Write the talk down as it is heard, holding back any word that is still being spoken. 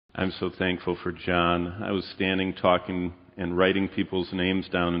I'm so thankful for John. I was standing talking and writing people's names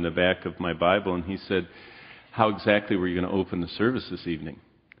down in the back of my Bible, and he said, "How exactly were you going to open the service this evening?"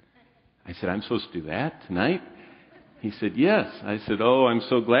 I said, "I'm supposed to do that tonight?" He said, "Yes." I said, "Oh, I'm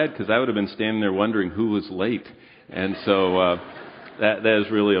so glad, because I would have been standing there wondering who was late." And so that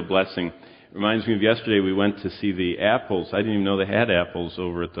is really a blessing. It reminds me of yesterday. We went to see the apples. I didn't even know they had apples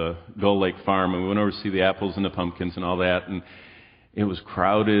over at the Gull Lake Farm, and we went over to see the apples and the pumpkins and all that, and it was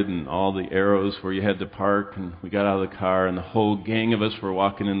crowded, and all the arrows where you had to park, and we got out of the car, and the whole gang of us were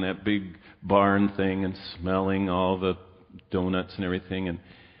walking in that big barn thing and smelling all the donuts and everything, and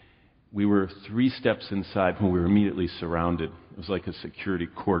we were 3 steps inside when we were immediately surrounded. It was like a security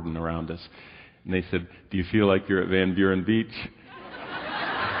cordon around us. And they said, "Do you feel like you're at Van Buren Beach?"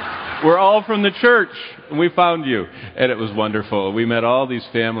 "We're all from the church, and we found you." And it was wonderful. We met all these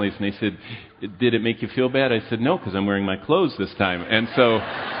families, and they said, "Did it make you feel bad?" I said, "No, because I'm wearing my clothes this time." And so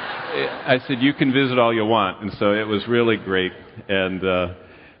I said, "You can visit all you want." And so it was really great.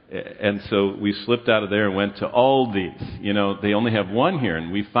 And so we slipped out of there and went to Aldi's. You know, they only have one here,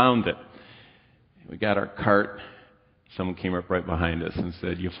 and we found it. We got our cart. Someone came up right behind us and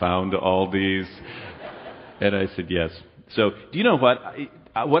said, "You found Aldi's?" And I said, "Yes." So do you know what?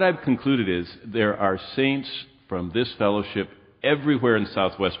 What I've concluded is there are saints from this fellowship everywhere in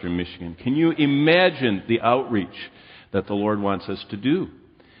southwestern Michigan. Can you imagine the outreach that the Lord wants us to do?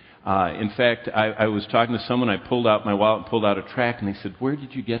 In fact, I was talking to someone. I pulled out my wallet and pulled out a track, and they said, "Where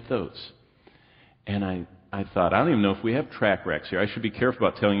did you get those?" And I thought, I don't even know if we have track racks here. I should be careful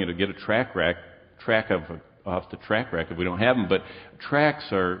about telling you to get a track off the track rack if we don't have them. But tracks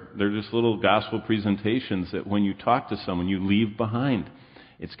they're just little gospel presentations that when you talk to someone, you leave behind.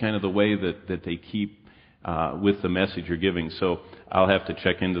 It's kind of the way that they keep with the message you're giving. So I'll have to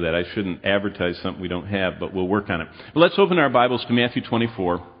check into that. I shouldn't advertise something we don't have, but we'll work on it. But let's open our Bibles to Matthew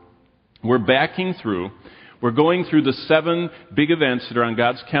 24. We're going through the 7 big events that are on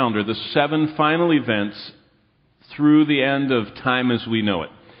God's calendar, the 7 final events through the end of time as we know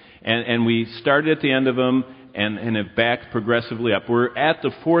it. And we started at the end of them and have backed progressively up. We're at the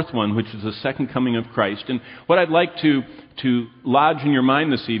 4th one, which is the second coming of Christ. And what I'd like to lodge in your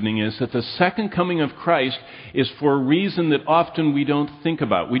mind this evening is that the second coming of Christ is for a reason that often we don't think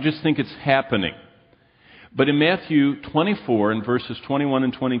about. We just think it's happening. But in Matthew 24, in verses 21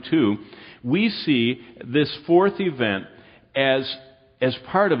 and 22, we see this 4th event as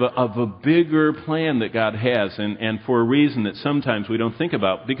part of a bigger plan that God has, and for a reason that sometimes we don't think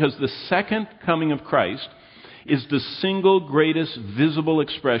about. Because the second coming of Christ is the single greatest visible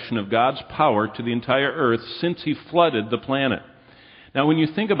expression of God's power to the entire earth since He flooded the planet. Now, when you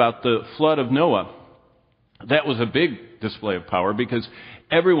think about the flood of Noah, that was a big display of power, because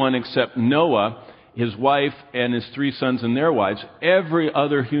everyone except Noah, his wife, and his 3 sons and their wives, every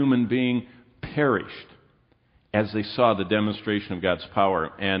other human being perished as they saw the demonstration of God's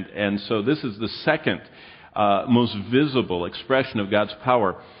power. And so this is the second most visible expression of God's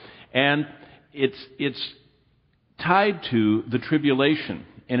power. And it's tied to the tribulation.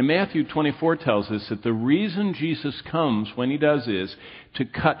 And Matthew 24 tells us that the reason Jesus comes when He does is to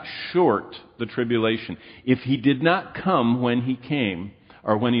cut short the tribulation. If He did not come when He came,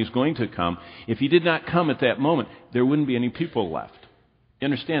 or when He's going to come, if He did not come at that moment, there wouldn't be any people left. You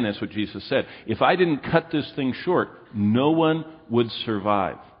understand that's what Jesus said. If I didn't cut this thing short, no one would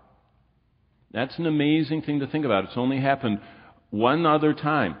survive. That's an amazing thing to think about. It's only happened one other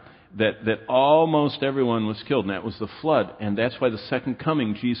time that almost everyone was killed, and that was the flood. And that's why the second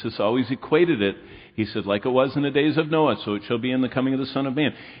coming, Jesus always equated it. He said, like it was in the days of Noah, so it shall be in the coming of the Son of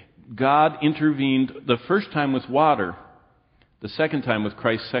Man. God intervened the first time with water, the second time with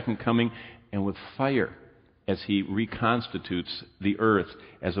Christ's second coming, and with fire, as He reconstitutes the earth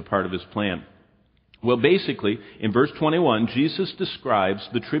as a part of His plan. Well, basically, in verse 21, Jesus describes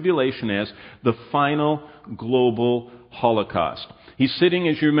the tribulation as the final global Holocaust. He's sitting,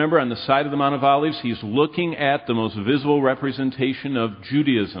 as you remember, on the side of the Mount of Olives. He's looking at the most visible representation of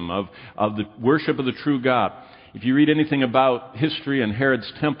Judaism, of the worship of the true God. If you read anything about history and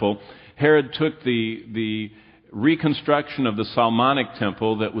Herod's temple, Herod took the reconstruction of the Solomonic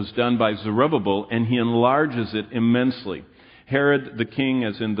temple that was done by Zerubbabel, and he enlarges it immensely. Herod the king,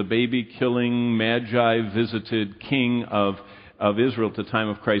 as in the baby-killing, magi-visited king of Israel at the time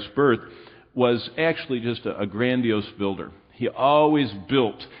of Christ's birth, was actually just a grandiose builder. He always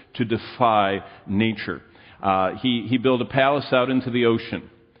built to defy nature. He built a palace out into the ocean,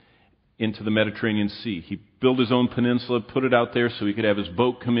 into the Mediterranean Sea. He built his own peninsula, put it out there so he could have his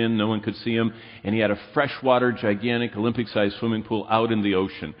boat come in, no one could see him, and he had a freshwater, gigantic, Olympic-sized swimming pool out in the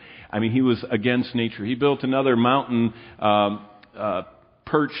ocean. I mean, he was against nature. He built another mountain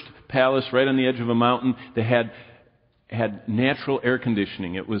perched palace right on the edge of a mountain. They had natural air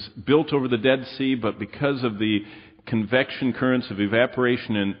conditioning. It was built over the Dead Sea, but because of the convection currents of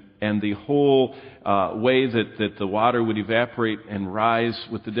evaporation and the whole way that the water would evaporate and rise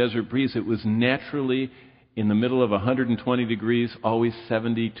with the desert breeze, it was naturally in the middle of 120 degrees, always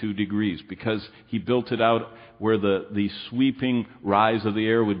 72 degrees, because he built it out where the sweeping rise of the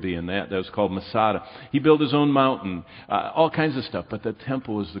air would be, and that was called Masada. He built his own mountain, all kinds of stuff, but the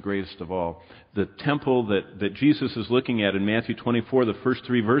temple was the greatest of all. The temple that Jesus is looking at in Matthew 24, the first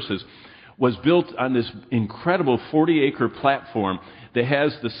 3 verses, was built on this incredible 40-acre platform that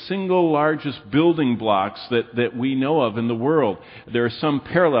has the single largest building blocks that we know of in the world. There are some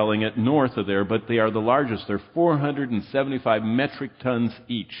paralleling it north of there, but they are the largest. They're 475 metric tons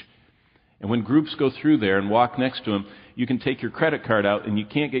each. And when groups go through there and walk next to them, you can take your credit card out, and you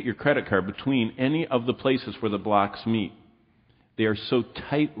can't get your credit card between any of the places where the blocks meet. They are so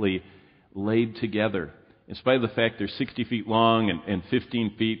tightly laid together, in spite of the fact they're 60 feet long and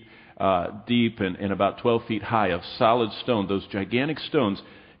 15 feet deep and about 12 feet high of solid stone. Those gigantic stones,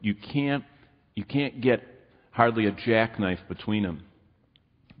 you can't get hardly a jackknife between them.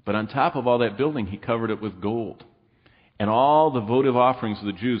 But on top of all that building, he covered it with gold and all the votive offerings of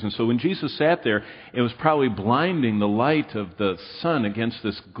the Jews. And so when Jesus sat there, it was probably blinding, the light of the sun against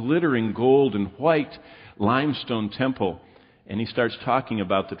this glittering gold and white limestone temple. And he starts talking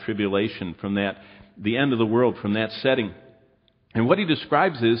about the tribulation from the end of the world, from that setting. And what he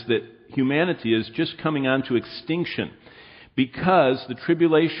describes is that humanity is just coming on to extinction because the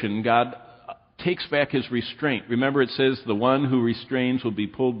tribulation, God takes back his restraint. Remember, it says the one who restrains will be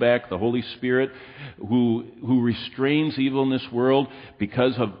pulled back, the Holy Spirit who restrains evil in this world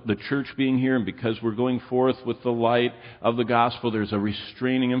because of the church being here and because we're going forth with the light of the gospel. There's a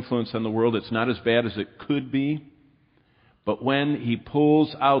restraining influence on the world. It's not as bad as it could be. But when he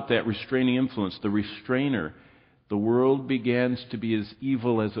pulls out that restraining influence, the restrainer, the world begins to be as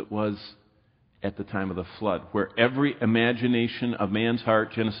evil as it was at the time of the flood, where every imagination of man's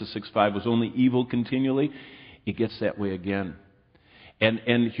heart, Genesis 6:5, was only evil continually. It gets that way again.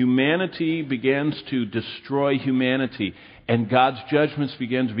 And humanity begins to destroy humanity, and God's judgments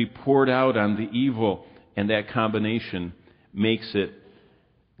begin to be poured out on the evil, and that combination makes it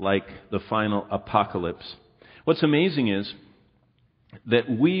like the final apocalypse. What's amazing is that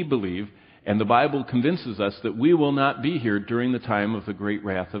we believe, and the Bible convinces us, that we will not be here during the time of the great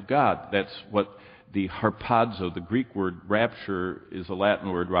wrath of God. That's what the harpazo, the Greek word rapture, is a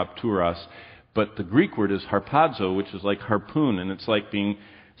Latin word, rapturos, but the Greek word is harpazo, which is like harpoon, and it's like being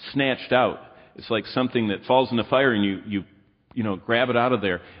snatched out. It's like something that falls in the fire and you grab it out of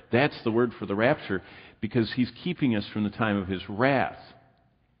there. That's the word for the rapture, because he's keeping us from the time of his wrath.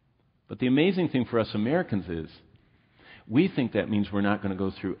 But the amazing thing for us Americans is we think that means we're not going to go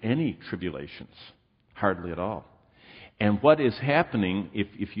through any tribulations, hardly at all. And what is happening,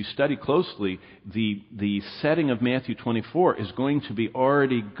 if you study closely, the setting of Matthew 24 is going to be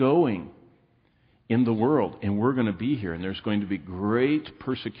already going in the world, and we're going to be here, and there's going to be great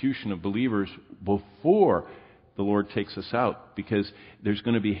persecution of believers before the Lord takes us out, because there's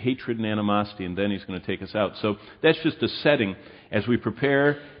going to be hatred and animosity, and then he's going to take us out. So that's just a setting as we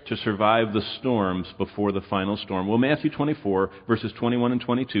prepare to survive the storms before the final storm. Well, Matthew 24, verses 21 and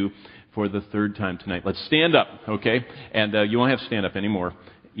 22, for the third time tonight. Let's stand up, okay? And you won't have to stand up anymore.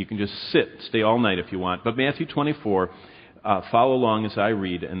 You can just sit, stay all night if you want. But Matthew 24, follow along as I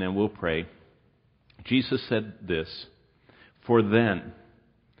read, and then we'll pray. Jesus said this, "For then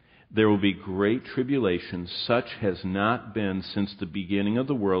there will be great tribulation, such has not been since the beginning of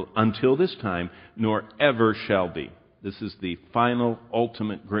the world until this time, nor ever shall be." This is the final,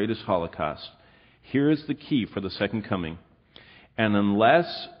 ultimate, greatest Holocaust. Here is the key for the second coming. "And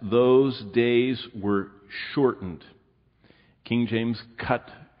unless those days were shortened," King James, cut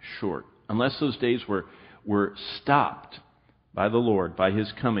short, unless those days were stopped by the Lord, by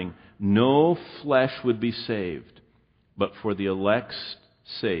his coming, "no flesh would be saved, but for the elect's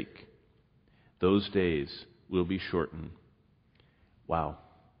sake, those days will be shortened." Wow.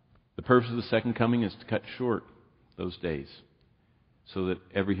 The purpose of the second coming is to cut short those days so that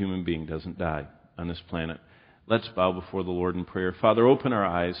every human being doesn't die on this planet. Let's bow before the Lord in prayer. Father, open our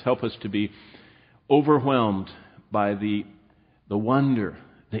eyes. Help us to be overwhelmed by the wonder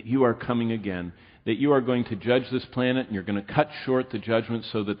that you are coming again, that you are going to judge this planet, and you're going to cut short the judgment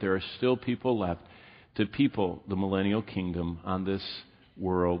so that there are still people left to people the millennial kingdom on this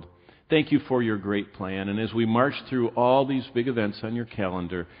world. Thank you for your great plan. And as we march through all these big events on your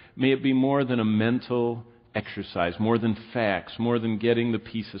calendar, may it be more than a mental exercise, more than facts, more than getting the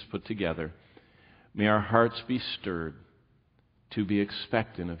pieces put together. May our hearts be stirred to be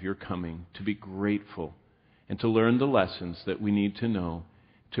expectant of your coming, to be grateful, and to learn the lessons that we need to know,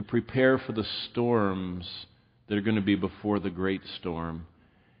 to prepare for the storms that are going to be before the great storm,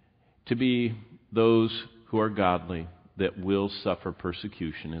 to be those who are godly that will suffer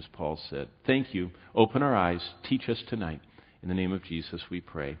persecution, as Paul said. Thank you. Open our eyes. Teach us tonight. In the name of Jesus we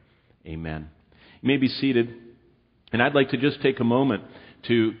pray. Amen. You may be seated, and I'd like to just take a moment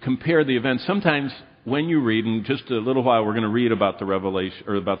to compare the events. Sometimes when you read, in just a little while we're going to read about the Revelation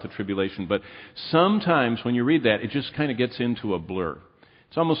or about the tribulation, but sometimes when you read that, it just kind of gets into a blur.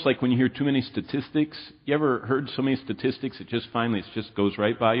 It's almost like when you hear too many statistics. You ever heard so many statistics, it just goes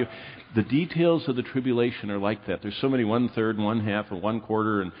right by you? The details of the tribulation are like that. There's so many 1/3 and 1/2 and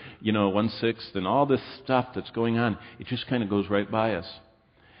 1/4 and 1/6 and all this stuff that's going on. It just kind of goes right by us.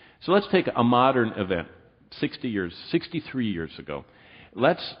 So let's take a modern event, 63 years ago.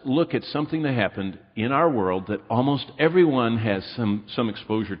 Let's look at something that happened in our world that almost everyone has some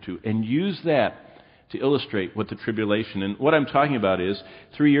exposure to, and use that to illustrate what the tribulation. And what I'm talking about is,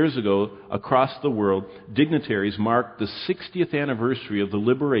 3 years ago, across the world, dignitaries marked the 60th anniversary of the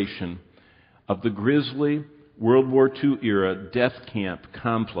liberation of the grisly World War II era death camp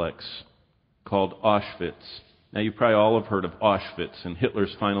complex called Auschwitz. Now, you probably all have heard of Auschwitz and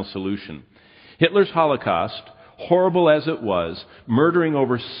Hitler's final solution. Hitler's Holocaust, horrible as it was, murdering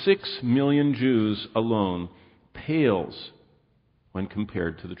over 6 million Jews alone, pales when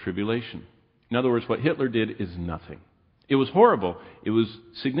compared to the tribulation. In other words, what Hitler did is nothing. It was horrible. It was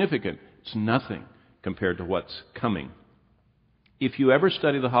significant. It's nothing compared to what's coming. If you ever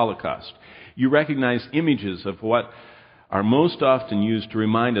study the Holocaust, you recognize images of what are most often used to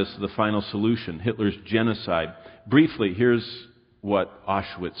remind us of the final solution, Hitler's genocide. Briefly, here's what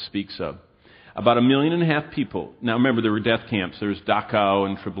Auschwitz speaks of. About 1.5 million people. Now remember, there were death camps. There was Dachau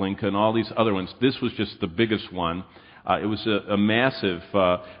and Treblinka and all these other ones. This was just the biggest one. It was a massive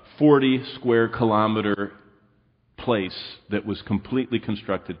 40 square kilometer place that was completely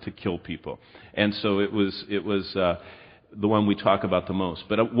constructed to kill people. And so it was the one we talk about the most.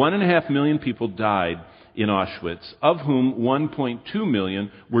 But 1.5 million people died in Auschwitz, of whom 1.2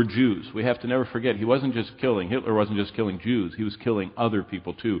 million were Jews. We have to never forget, Hitler wasn't just killing Jews, he was killing other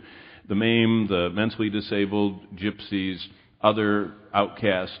people too. The maimed, the mentally disabled, gypsies, other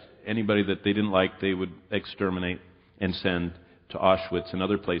outcasts, anybody that they didn't like, they would exterminate and send to Auschwitz and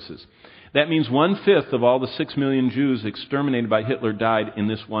other places. That means 1/5 of all the 6 million Jews exterminated by Hitler died in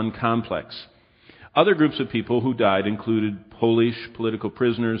this one complex. Other groups of people who died included Polish political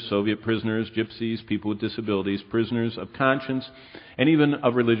prisoners, Soviet prisoners, gypsies, people with disabilities, prisoners of conscience, and even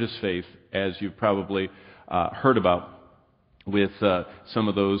of religious faith, as you've probably heard about with some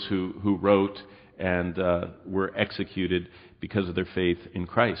of those who wrote and were executed because of their faith in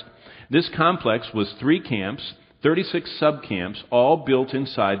Christ. This complex was 3 camps, 36 subcamps, all built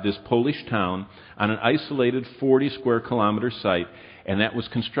inside this Polish town on an isolated 40 square kilometer site, and that was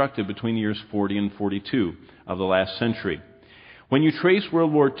constructed between the years 40 and 42 of the last century. When you trace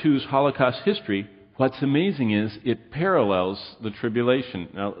World War II's Holocaust history, what's amazing is it parallels the tribulation.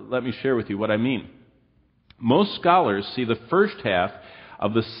 Now, let me share with you what I mean. Most scholars see the first half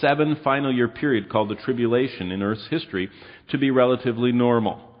of the 7 final year period called the tribulation in Earth's history to be relatively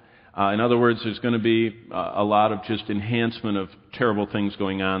normal. In other words, there's going to be a lot of just enhancement of terrible things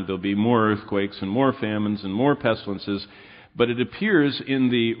going on. There'll be more earthquakes and more famines and more pestilences. But it appears in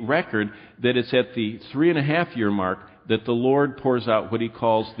the record that it's at the 3.5 year mark that the Lord pours out what he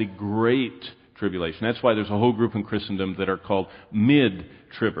calls the Great Tribulation. That's why there's a whole group in Christendom that are called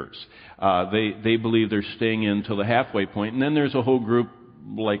mid-tribbers. They believe they're staying in till the halfway point. And then there's a whole group,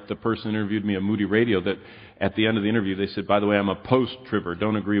 like the person interviewed me on Moody Radio, that at the end of the interview they said, by the way, I'm a post-tribber,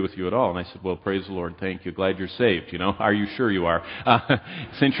 don't agree with you at all. And I said, well, praise the Lord, thank you, glad you're saved. Are you sure you are?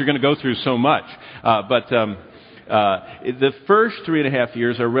 Since you're going to go through so much. The first 3.5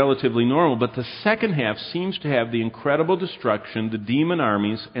 years are relatively normal, but the second half seems to have the incredible destruction, the demon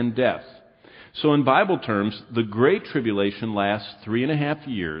armies, and death. So in Bible terms, the Great Tribulation lasts 3.5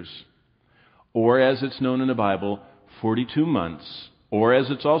 years, or as it's known in the Bible, 42 months, or as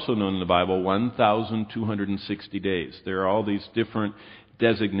it's also known in the Bible, 1,260 days. There are all these different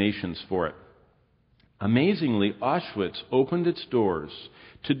designations for it. Amazingly, Auschwitz opened its doors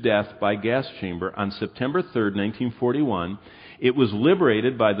to death by gas chamber on September 3rd, 1941. It was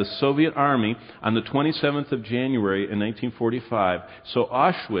liberated by the Soviet Army on the 27th of January in 1945. So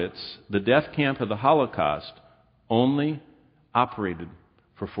Auschwitz, the death camp of the Holocaust, only operated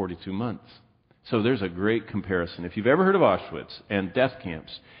for 42 months. So there's a great comparison. If you've ever heard of Auschwitz and death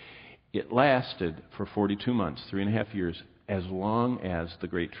camps, it lasted for 42 months, 3.5 years, as long as the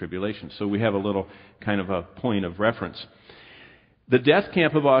Great Tribulation. So we have a little kind of a point of reference. The death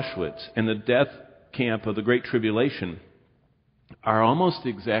camp of Auschwitz and the death camp of the Great Tribulation are almost the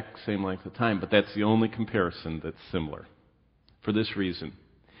exact same length of time, but that's the only comparison that's similar. For this reason.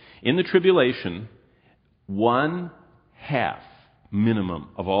 In the tribulation, 1/2 minimum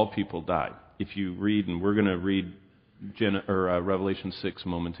of all people die. If you read, and we're going to read Revelation 6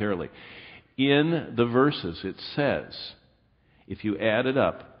 momentarily. In the verses it says, if you add it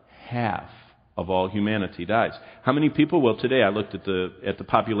up, half of all humanity dies. How many people? Well, today I looked at the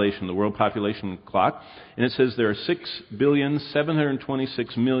population, the world population clock, and it says there are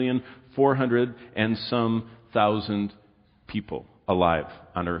 6,726,400 and some thousand people alive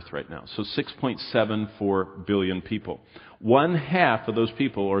on earth right now. So 6.74 billion people. 1/2 of those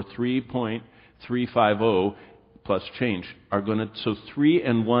people, or 3.350 plus change, are going to, so 3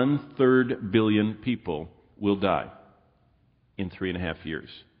 1/3 billion people will die in 3.5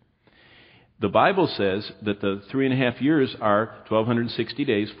 years. The Bible says that the 3.5 years are 1,260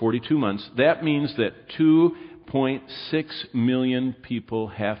 days, 42 months. That means that 2.6 million people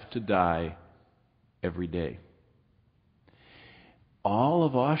have to die every day. All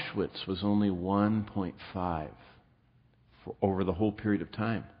of Auschwitz was only 1.5 over the whole period of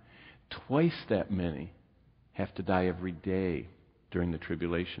time. Twice that many have to die every day during the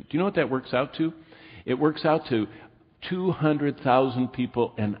tribulation. Do you know what that works out to? It works out to 200,000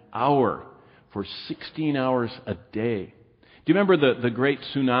 people an hour for 16 hours a day. Do you remember the great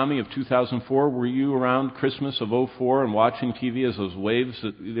tsunami of 2004? Were you around Christmas of 2004 and watching TV as those waves,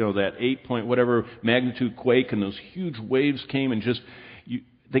 that 8 point whatever magnitude quake, and those huge waves came and just,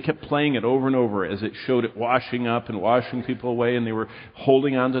 they kept playing it over and over as it showed it washing up and washing people away, and they were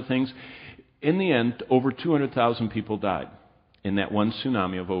holding on to things. In the end, over 200,000 people died in that one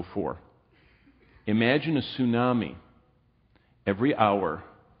tsunami of 2004. Imagine a tsunami every hour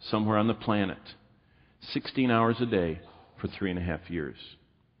somewhere on the planet, 16 hours a day for 3.5 years.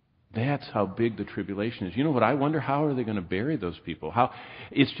 That's how big the tribulation is. You know what? I wonder, how are they going to bury those people?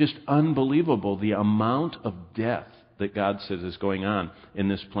 It's just unbelievable the amount of death that God says is going on in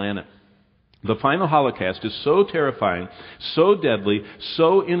this planet. The final Holocaust is so terrifying, so deadly,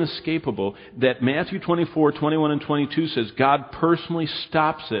 so inescapable that Matthew 24, 21, and 22 says God personally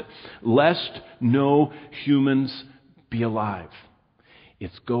stops it, lest no humans be alive.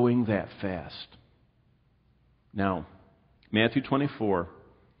 It's going that fast. Now, Matthew 24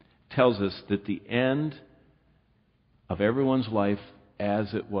 tells us that the end of everyone's life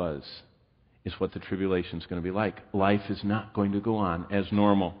as it was is what the tribulation is going to be like. Life is not going to go on as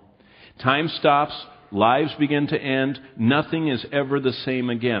normal. Time stops, lives begin to end, nothing is ever the same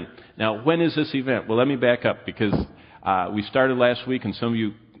again. Now, when is this event? Well, let me back up, because we started last week and some of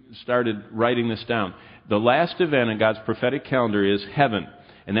you started writing this down. The last event in God's prophetic calendar is heaven,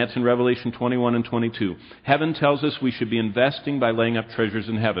 and that's in Revelation 21 and 22. Heaven tells us we should be investing by laying up treasures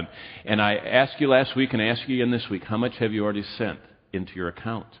in heaven. And I asked you last week and I ask you again this week, how much have you already sent into your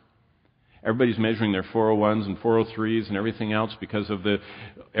account? Everybody's measuring their 401s and 403s and everything else because of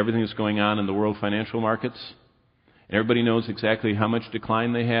everything that's going on in the world financial markets. And everybody knows exactly how much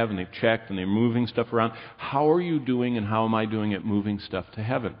decline they have, and they've checked and they're moving stuff around. How are you doing, and how am I doing at moving stuff to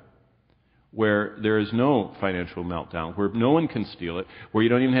heaven, where there is no financial meltdown, where no one can steal it, where you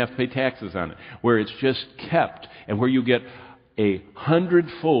don't even have to pay taxes on it, where it's just kept, and where you get a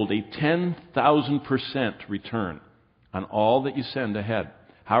 100-fold, a 10,000% return on all that you send ahead?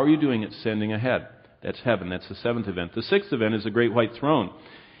 How are you doing at sending ahead? That's heaven. That's the seventh event. The sixth event is the great white throne.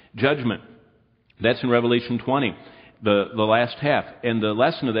 Judgment. That's in Revelation 20, the last half. And the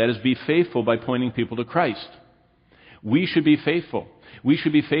lesson of that is be faithful by pointing people to Christ. We should be faithful. We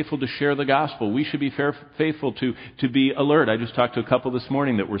should be faithful to share the gospel. We should be faithful to be alert. I just talked to a couple this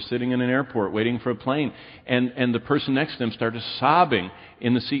morning that were sitting in an airport waiting for a plane, and the person next to them started sobbing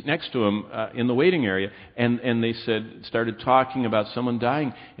in the seat next to him in the waiting area, and they started talking about someone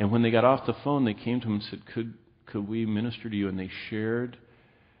dying, and when they got off the phone, they came to him and said, could we minister to you? And they shared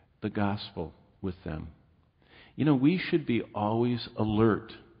the gospel with them. You know, we should be always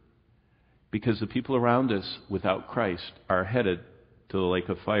alert, because the people around us without Christ are headed to the lake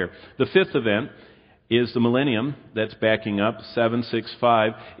of fire. The fifth event is the millennium. That's backing up,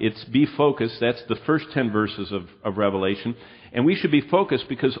 765. It's be focused. That's the first 10 verses of Revelation. And we should be focused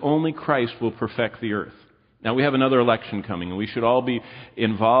because only Christ will perfect the earth. Now, we have another election coming, and we should all be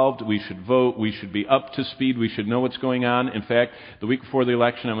involved. We should vote. We should be up to speed. We should know what's going on. In fact, the week before the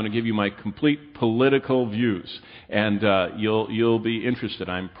election, I'm going to give you my complete political views, and you'll be interested.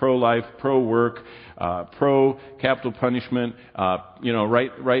 I'm pro-life, pro-work, pro-capital punishment,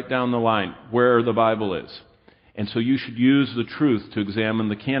 right down the line where the Bible is. And so you should use the truth to examine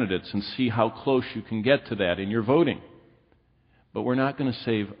the candidates and see how close you can get to that in your voting. But we're not going to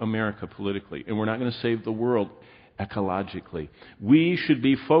save America politically, and we're not going to save the world ecologically. We should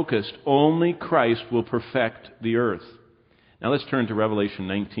be focused. Only Christ will perfect the earth. Now let's turn to Revelation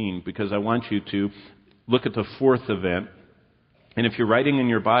 19, because I want you to look at the fourth event. And if you're writing in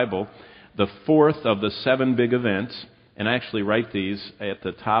your Bible, the fourth of the 7 big events, and I actually write these at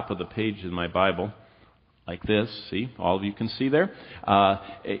the top of the page in my Bible, like this. See, all of you can see there.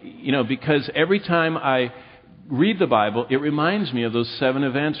 Because every time I read the Bible, it reminds me of those 7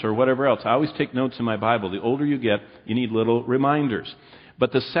 events or whatever else. I always take notes in my Bible. The older you get, you need little reminders.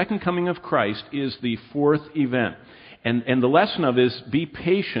 But the second coming of Christ is the fourth event. And the lesson of it is, be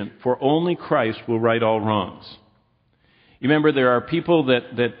patient, for only Christ will right all wrongs. You remember, there are people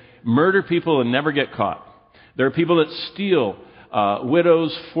that murder people and never get caught. There are people that steal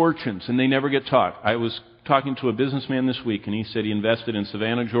widows' fortunes and they never get caught. I was talking to a businessman this week, and he said he invested in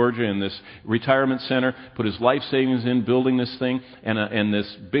Savannah, Georgia, in this retirement center, put his life savings in building this thing, and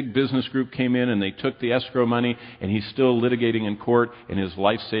this big business group came in, and they took the escrow money, and he's still litigating in court, and his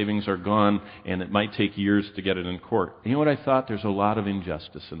life savings are gone, and it might take years to get it in court. And you know what I thought? There's a lot of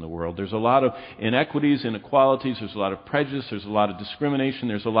injustice in the world. There's a lot of inequities, inequalities, there's a lot of prejudice, there's a lot of discrimination,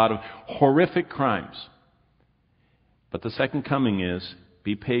 there's a lot of horrific crimes. But the second coming is,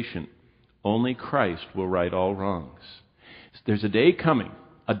 be patient. Only Christ will right all wrongs. There's a day coming,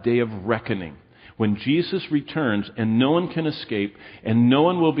 a day of reckoning, when Jesus returns and no one can escape, and no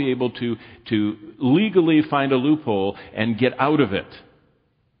one will be able to legally find a loophole and get out of it.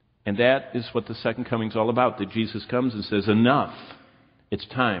 And that is what the second coming is all about, that Jesus comes and says, enough, it's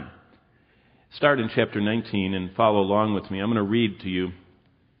time. Start in chapter 19 and follow along with me. I'm going to read to you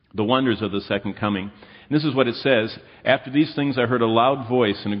the wonders of the second coming. And this is what it says. After these things I heard a loud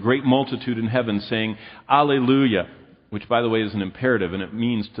voice and a great multitude in heaven saying, Alleluia, which by the way is an imperative, and it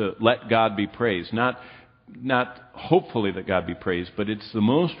means to let God be praised. Not hopefully that God be praised, but it's the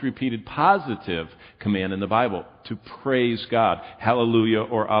most repeated positive command in the Bible, to praise God. Hallelujah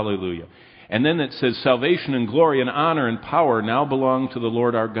or Alleluia. And then it says, salvation and glory and honor and power now belong to the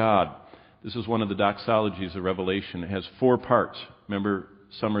Lord our God. This is one of the doxologies of Revelation. It has 4 parts. Remember,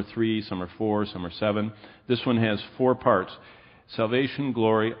 some are 3, some are 4, some are 7. This one has 4 parts. Salvation,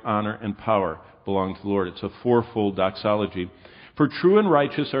 glory, honor, and power belong to the Lord. It's a 4-fold doxology. For true and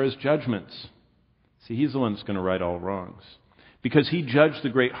righteous are his judgments. See, he's the one that's going to right all wrongs. Because he judged the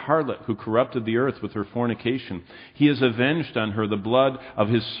great harlot who corrupted the earth with her fornication. He has avenged on her the blood of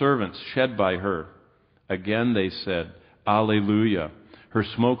his servants shed by her. Again they said, Alleluia. Her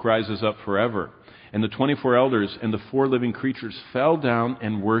smoke rises up forever. And the 24 elders and the 4 living creatures fell down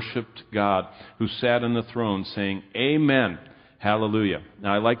and worshipped God, who sat on the throne, saying, Amen, hallelujah.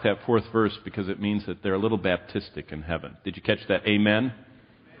 Now I like that 4th verse because it means that they're a little Baptistic in heaven. Did you catch that? Amen?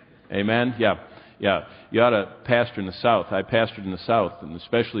 Amen? Yeah. You ought to pastor in the South. I pastored in the South, and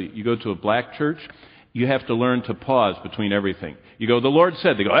especially you go to a black church, you have to learn to pause between everything. You go, the Lord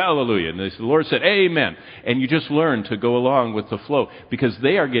said. They go, hallelujah. And they say, the Lord said, amen. And you just learn to go along with the flow because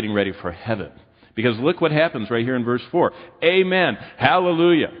they are getting ready for heaven. Because look what happens right here in verse 4. Amen.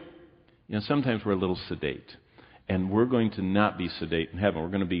 Hallelujah. You know, sometimes we're a little sedate. And we're going to not be sedate in heaven. We're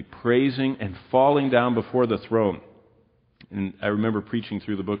going to be praising and falling down before the throne. And I remember preaching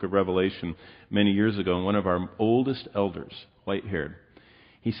through the book of Revelation many years ago, and one of our oldest elders, white-haired,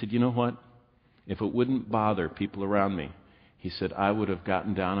 he said, you know what? If it wouldn't bother people around me, he said, I would have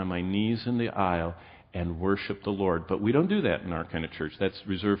gotten down on my knees in the aisle and worship the Lord. But we don't do that in our kind of church. That's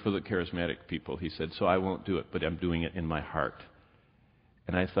reserved for the charismatic people, he said. So I won't do it, but I'm doing it in my heart.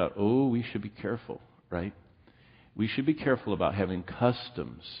 And I thought, oh, we should be careful, right? We should be careful about having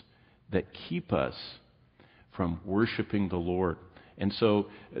customs that keep us from worshiping the Lord. And so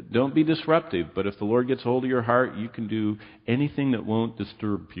don't be disruptive, but if the Lord gets a hold of your heart, you can do anything that won't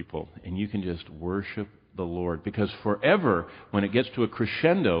disturb people, and you can just worship the Lord. Because forever, when it gets to a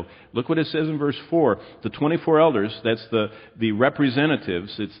crescendo, look what it says in verse 4. The 24 elders, that's the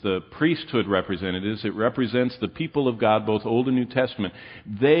representatives, it's the priesthood representatives, it represents the people of God, both Old and New Testament.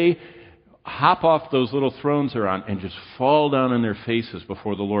 They hop off those little thrones they're on and just fall down on their faces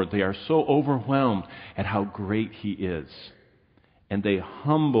before the Lord. They are so overwhelmed at how great He is. And they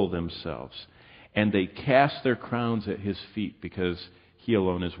humble themselves. And they cast their crowns at His feet because He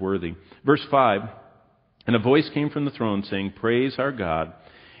alone is worthy. Verse 5, and a voice came from the throne saying, Praise our God,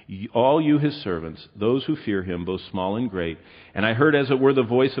 all you His servants, those who fear Him, both small and great. And I heard as it were the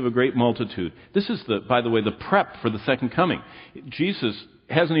voice of a great multitude. This is, by the way, the prep for the second coming. Jesus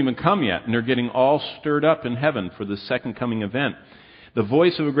hasn't even come yet, and they're getting all stirred up in heaven for the second coming event. The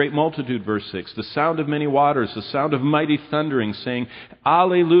voice of a great multitude, verse 6, the sound of many waters, the sound of mighty thundering, saying,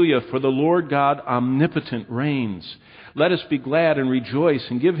 Alleluia, for the Lord God omnipotent reigns. Let us be glad and rejoice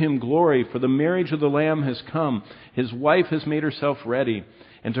and give him glory, for the marriage of the Lamb has come. His wife has made herself ready,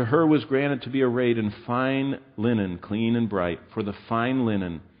 and to her was granted to be arrayed in fine linen, clean and bright. For the fine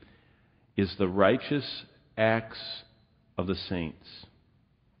linen is the righteous acts of the saints.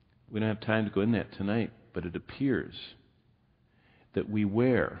 We don't have time to go in that tonight, but it appears that we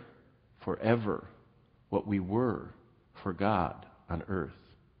wear forever what we were for God on earth.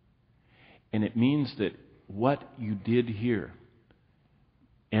 And it means that what you did here,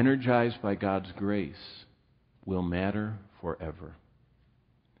 energized by God's grace, will matter forever.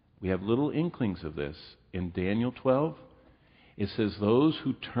 We have little inklings of this. In Daniel 12, it says, those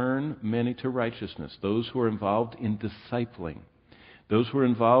who turn many to righteousness, those who are involved in discipling, those who are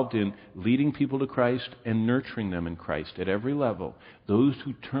involved in leading people to Christ and nurturing them in Christ at every level, those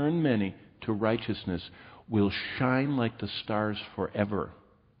who turn many to righteousness will shine like the stars forever.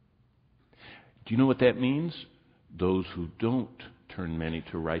 Do you know what that means? Those who don't turn many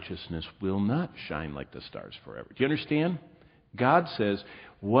to righteousness will not shine like the stars forever. Do you understand? God says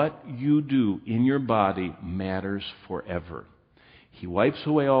what you do in your body matters forever. He wipes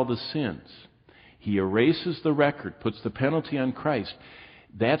away all the sins. He erases the record, puts the penalty on Christ.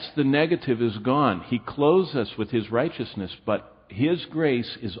 That's the negative is gone. He clothes us with His righteousness, but His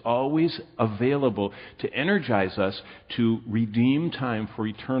grace is always available to energize us to redeem time for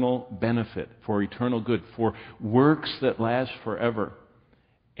eternal benefit, for eternal good, for works that last forever.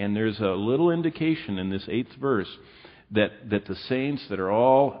 And there's a little indication in this 8th verse that the saints that are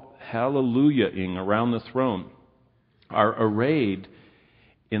all hallelujah-ing around the throne are arrayed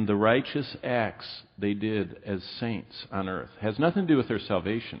in the righteous acts they did as saints on earth. It has nothing to do with their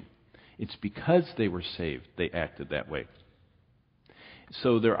salvation. It's because they were saved they acted that way.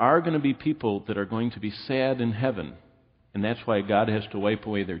 So there are going to be people that are going to be sad in heaven, and that's why God has to wipe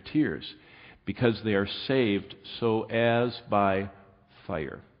away their tears, because they are saved so as by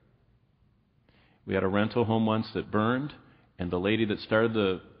fire. We had a rental home once that burned, and the lady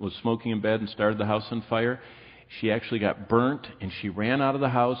that was smoking in bed and started the house on fire, she actually got burnt, and she ran out of the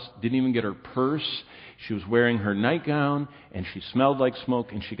house, didn't even get her purse. She was wearing her nightgown, and she smelled like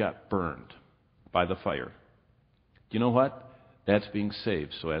smoke, and she got burned by the fire. Do you know what? That's being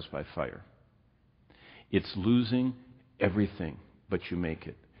saved so as by fire. It's losing everything, but you make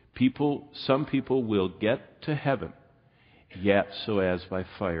it. Some people will get to heaven, yet so as by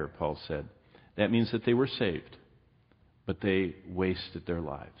fire, Paul said. That means that they were saved, but they wasted their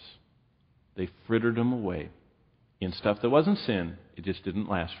lives. They frittered them away in stuff that wasn't sin. It just didn't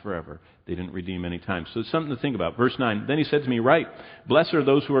last forever. They didn't redeem any time. So it's something to think about. Verse 9, then he said to me, Write, blessed are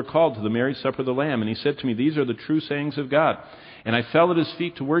those who are called to the marriage supper of the Lamb. And he said to me, These are the true sayings of God. And I fell at his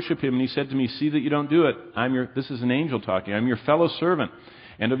feet to worship him. And he said to me, See that you don't do it. This is an angel talking. I'm your fellow servant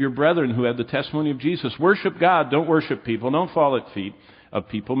and of your brethren who have the testimony of Jesus. Worship God. Don't worship people. Don't fall at feet of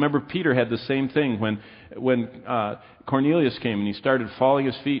people. Remember, Peter had the same thing when Cornelius came and he started falling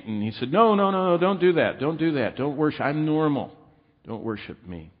at his feet, and he said, No, don't do that. Don't do that. Don't worship. I'm normal. Don't worship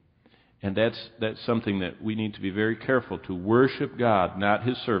me. And that's something that we need to be very careful to worship God, not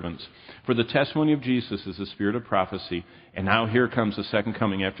His servants. For the testimony of Jesus is the spirit of prophecy. And now here comes the second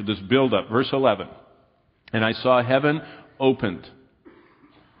coming after this build-up. Verse 11. And I saw heaven opened,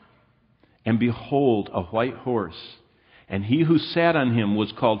 and behold, a white horse. And he who sat on him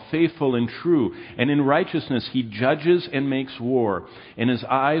was called Faithful and True, and in righteousness he judges and makes war. And his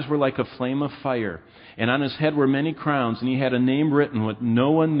eyes were like a flame of fire, and on his head were many crowns, and he had a name written which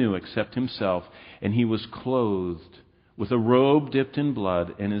no one knew except himself. And he was clothed with a robe dipped in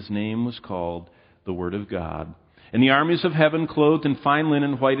blood, and his name was called the Word of God. And the armies of heaven, clothed in fine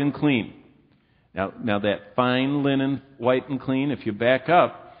linen, white and clean. Now that fine linen, white and clean, if you back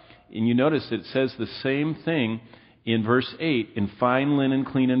up, and you notice it says the same thing in verse 8, in fine linen,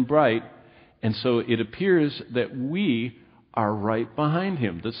 clean and bright. And so it appears that we are right behind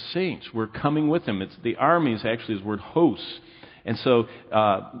him. The saints, we're coming with him. It's the armies, actually, is the word hosts. And so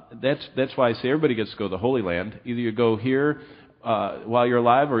that's why I say everybody gets to go to the Holy Land. Either you go here while you're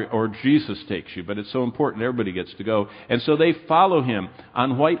alive, or Jesus takes you. But it's so important, everybody gets to go. And so they follow him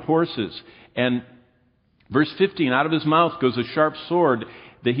on white horses. And verse 15, out of his mouth goes a sharp sword,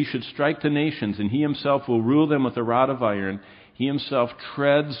 that he should strike the nations, and he himself will rule them with a rod of iron. He himself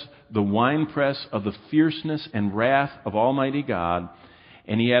treads the winepress of the fierceness and wrath of Almighty God.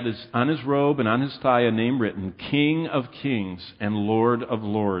 And he had on his robe and on his thigh a name written, King of Kings and Lord of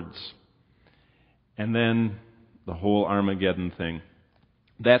Lords. And then the whole Armageddon thing.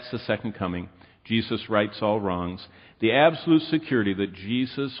 That's the second coming. Jesus rights all wrongs. The absolute security that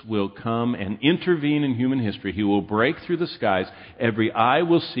Jesus will come and intervene in human history. He will break through the skies. Every eye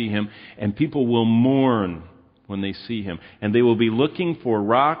will see him, and people will mourn when they see him. And they will be looking for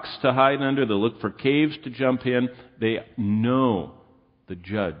rocks to hide under. They'll look for caves to jump in. They know the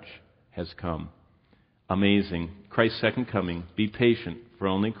judge has come. Amazing. Christ's second coming. Be patient, for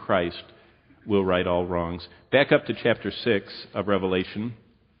only Christ will right all wrongs. Back up to chapter 6 of Revelation.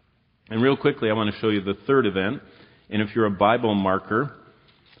 And real quickly, I want to show you the third event. And if you're a Bible marker,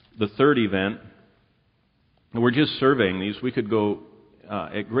 the third event, and we're just surveying these. We could go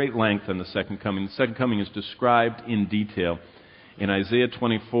at great length on the second coming. The second coming is described in detail. In Isaiah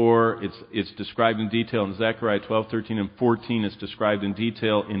 24, it's described in detail. In Zechariah 12, 13, and 14, it's described in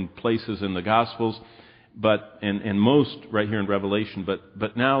detail in places in the Gospels, and most right here in Revelation.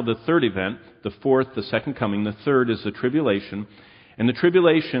 But now the third event, the fourth, the second coming, the third is the tribulation. And the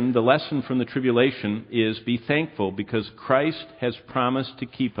tribulation, the lesson from the tribulation is be thankful because Christ has promised to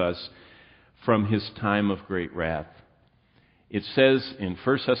keep us from his time of great wrath. It says in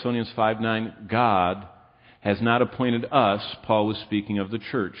 1 Thessalonians 5:9, God has not appointed us, Paul was speaking of the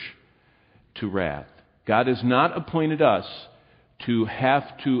church, to wrath. God has not appointed us to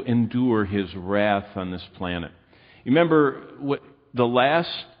have to endure his wrath on this planet. You remember the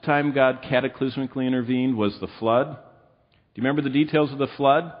last time God cataclysmically intervened was the flood? Do you remember the details of the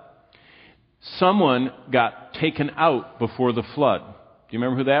flood? Someone got taken out before the flood. Do you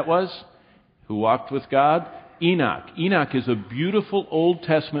remember who that was? Who walked with God? Enoch. Enoch is a beautiful Old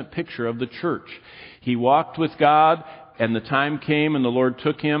Testament picture of the church. He walked with God, and the time came, and the Lord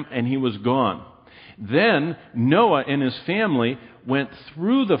took him, and he was gone. Then Noah and his family went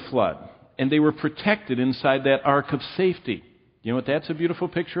through the flood, and they were protected inside that ark of safety. You know what that's a beautiful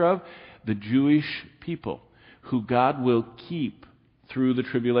picture of? The Jewish people, who God will keep through the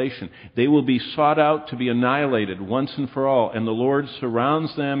tribulation. They will be sought out to be annihilated once and for all. And the Lord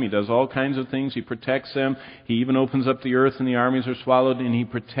surrounds them. He does all kinds of things. He protects them. He even opens up the earth and the armies are swallowed, and he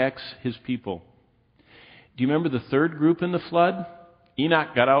protects his people. Do you remember the third group in the flood?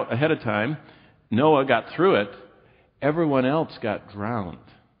 Enoch got out ahead of time. Noah got through it. Everyone else got drowned.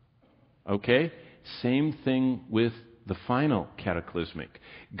 Okay? Same thing with the final cataclysmic.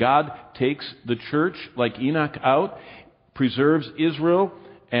 God takes the church like Enoch out, preserves Israel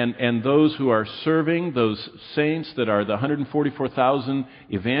and those who are serving, those saints that are the 144,000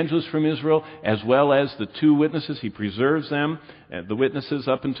 evangelists from Israel, as well as the two witnesses. He preserves them, the witnesses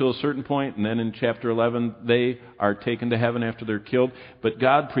up until a certain point, and then in chapter 11, they are taken to heaven after they're killed. But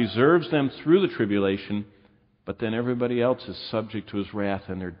God preserves them through the tribulation, but then everybody else is subject to his wrath,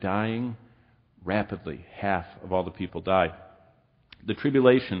 and they're dying rapidly. Half of all the people die. The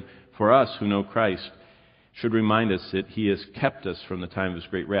tribulation, for us who know Christ, should remind us that he has kept us from the time of his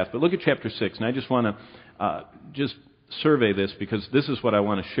great wrath. But look at chapter 6, and I just want to just survey this because this is what I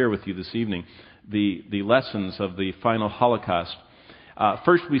want to share with you this evening, the lessons of the final Holocaust.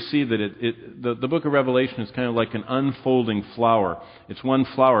 First, we see that the book of Revelation is kind of like an unfolding flower. It's one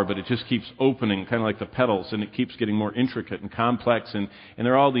flower, but it just keeps opening, kind of like the petals, and it keeps getting more intricate and complex. And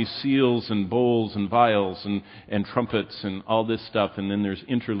there are all these seals and bowls and vials and trumpets and all this stuff. And then there's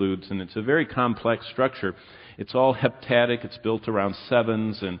interludes, and it's a very complex structure. It's all heptadic. It's built around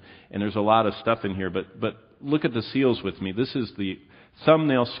sevens, and there's a lot of stuff in here. But look at the seals with me. This is the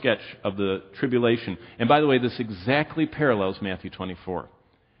thumbnail sketch of the tribulation. And by the way, this exactly parallels Matthew 24.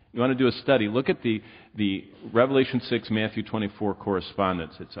 You want to do a study, look at the Revelation 6, Matthew 24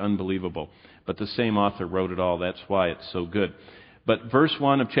 correspondence. It's unbelievable. But the same author wrote it all. That's why it's so good. But verse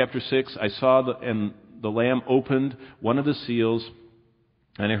 1 of chapter 6, I saw and the Lamb opened one of the seals,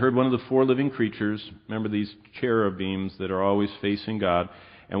 and I heard one of the four living creatures, remember these cherubims that are always facing God,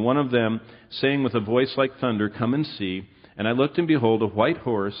 and one of them saying with a voice like thunder, "Come and see." And I looked, and behold, a white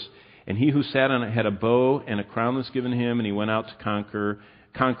horse, and he who sat on it had a bow, and a crown was given him, and he went out to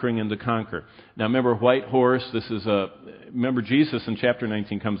conquering and to conquer. Now remember, white horse, remember Jesus in chapter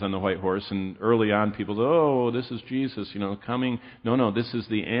 19 comes on the white horse, and early on people say, oh, this is Jesus, coming. No, this is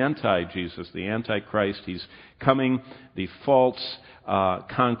the anti-Jesus, the anti-Christ. He's coming, the false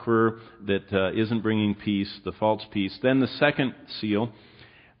conqueror that isn't bringing peace, the false peace. Then the second seal,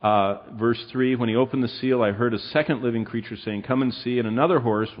 verse 3, when he opened the seal, I heard a second living creature saying, "Come and see." And another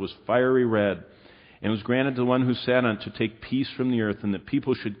horse was fiery red, and was granted to the one who sat on it to take peace from the earth, and that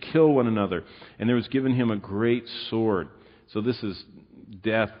people should kill one another. And there was given him a great sword. So this is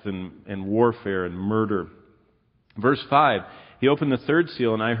death and warfare and murder. Verse 5, he opened the third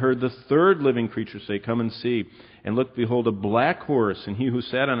seal, and I heard the third living creature say, "Come and see." And look, behold, a black horse, and he who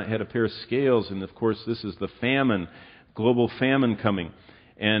sat on it had a pair of scales. And of course, this is the famine, global famine coming.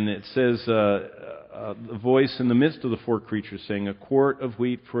 And it says, the voice in the midst of the four creatures saying, a quart of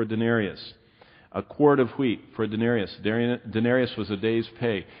wheat for a denarius. A quart of wheat for a denarius. Denarius was a day's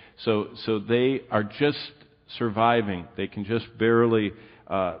pay. So they are just surviving. They can just barely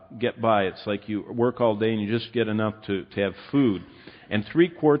get by. It's like you work all day and you just get enough to have food. And 3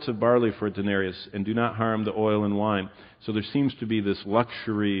 quarts of barley for a denarius, and do not harm the oil and wine. So there seems to be this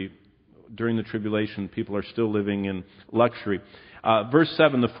luxury. During the tribulation, people are still living in luxury. Verse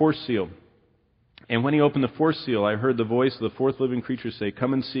 7, the fourth seal. And when he opened the fourth seal, I heard the voice of the fourth living creature say,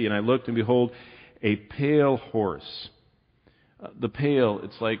 come and see. And I looked, and behold, a pale horse. The pale,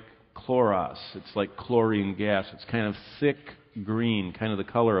 it's like chloros. It's like chlorine gas. It's kind of thick green, kind of the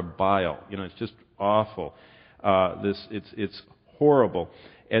color of bile. It's just awful. It's horrible.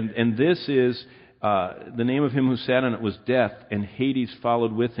 And this is the name of him who sat on it was Death, and Hades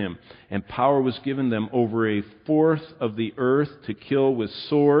followed with him. And power was given them over a fourth of the earth to kill with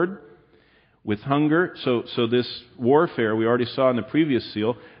sword, with hunger. So this warfare we already saw in the previous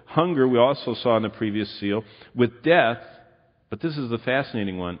seal. Hunger we also saw in the previous seal. With death, but this is the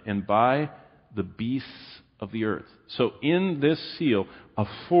fascinating one, and by the beasts of the earth. So in this seal, a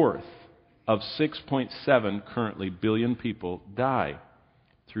fourth of 6.7 currently billion people die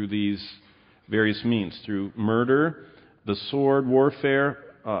through these various means, through murder, the sword, warfare,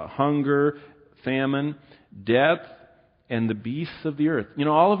 hunger, famine, death, and the beasts of the earth.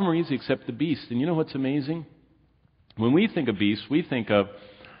 All of them are easy except the beast. And you know what's amazing? When we think of beasts, we think of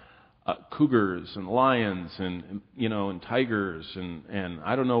cougars and lions and tigers and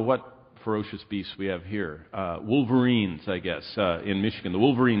I don't know what ferocious beasts we have here. Wolverines, I guess, in Michigan, the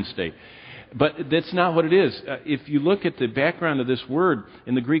Wolverine state. But that's not what it is. If you look at the background of this word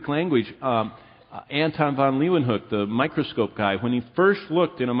in the Greek language, Anton von Leeuwenhoek, the microscope guy, when he first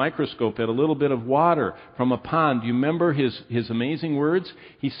looked in a microscope at a little bit of water from a pond, do you remember his amazing words?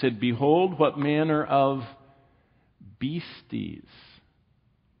 He said, behold, what manner of beasties.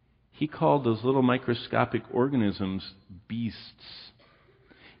 He called those little microscopic organisms beasts.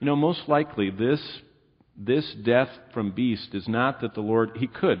 Most likely this death from beast is not that the Lord, He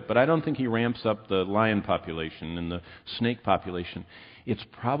could, but I don't think He ramps up the lion population and the snake population. It's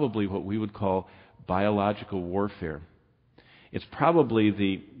probably what we would call biological warfare. It's probably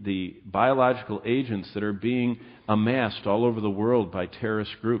the biological agents that are being amassed all over the world by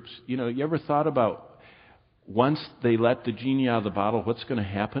terrorist groups. You ever thought about once they let the genie out of the bottle, what's going to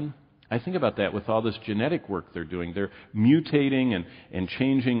happen? I think about that with all this genetic work they're doing. They're mutating and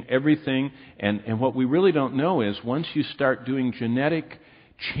changing everything. And what we really don't know is once you start doing genetic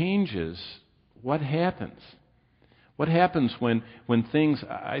changes, what happens? What happens when things,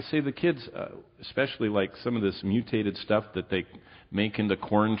 I say the kids, especially like some of this mutated stuff that they make into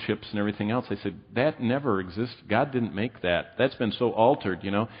corn chips and everything else, I said, that never exists. God didn't make that. That's been so altered,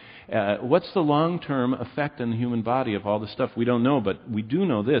 What's the long-term effect on the human body of all this stuff? We don't know, but we do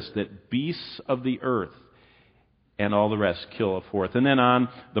know this, that beasts of the earth and all the rest kill a fourth. And then on,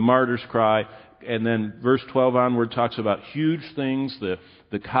 the martyr's cry, and then verse 12 onward talks about huge things,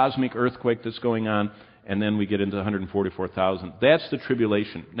 the cosmic earthquake that's going on, and then we get into 144,000. That's the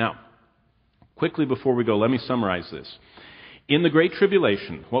tribulation. Now, quickly before we go, let me summarize this. In the Great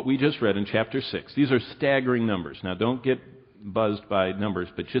Tribulation, what we just read in chapter 6, these are staggering numbers. Now, don't get buzzed by numbers,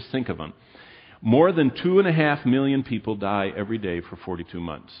 but just think of them. More than 2.5 million people die every day for 42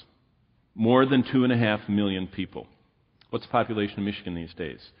 months. More than 2.5 million people. What's the population of Michigan these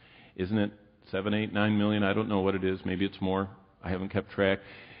days? Isn't it 7, 8, 9 million? I don't know what it is. Maybe it's more. I haven't kept track.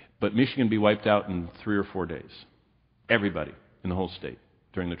 But Michigan be wiped out in 3 or 4 days. Everybody in the whole state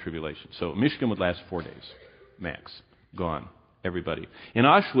during the tribulation. So Michigan would last 4 days, max. Gone. Everybody. In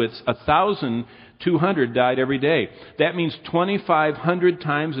Auschwitz, 1,200 died every day. That means 2,500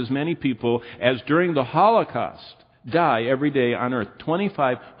 times as many people as during the Holocaust die every day on earth.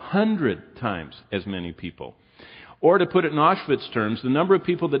 2,500 times as many people. Or to put it in Auschwitz terms, the number of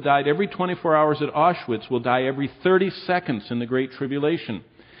people that died every 24 hours at Auschwitz will die every 30 seconds in the Great Tribulation.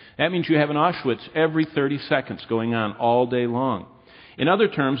 That means you have an Auschwitz every 30 seconds going on all day long. In other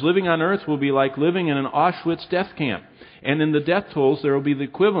terms, living on earth will be like living in an Auschwitz death camp. And in the death tolls, there will be the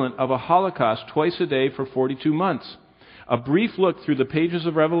equivalent of a Holocaust twice a day for 42 months. A brief look through the pages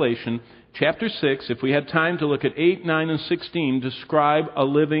of Revelation, chapter 6, if we had time to look at 8, 9, and 16, describe a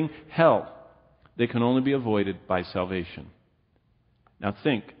living hell that can only be avoided by salvation. Now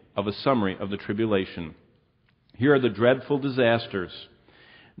think of a summary of the tribulation. Here are the dreadful disasters.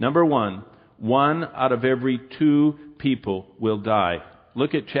 Number 1, 1 out of every 2 people will die.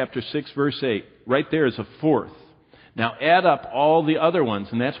 Look at chapter 6, verse 8. Right there is a fourth. Now add up all the other ones,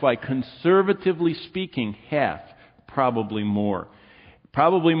 and that's why conservatively speaking, half, probably more.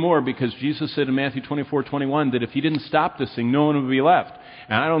 Probably more, because Jesus said in Matthew 24:21 that if he didn't stop this thing, no one would be left.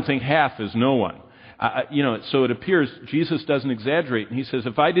 And I don't think half is no one. So it appears Jesus doesn't exaggerate. And he says,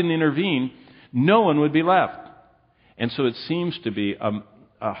 if I didn't intervene, no one would be left. And so it seems to be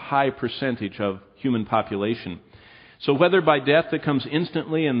a high percentage of human population. So whether by death that comes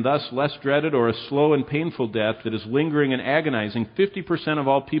instantly and thus less dreaded, or a slow and painful death that is lingering and agonizing, 50% of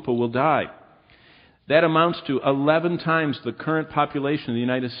all people will die. That amounts to 11 times the current population of the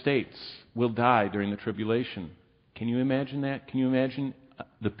United States will die during the tribulation. Can you imagine that? Can you imagine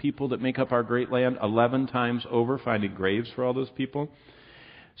the people that make up our great land 11 times over, finding graves for all those people?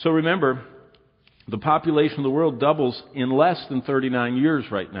 So remember, the population of the world doubles in less than 39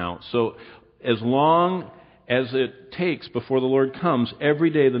 years right now. So as long as it takes before the Lord comes, every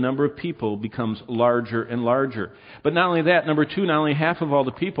day the number of people becomes larger and larger. But not only that, number two, not only half of all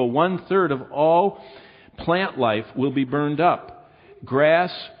the people, 1/3 of all plant life will be burned up.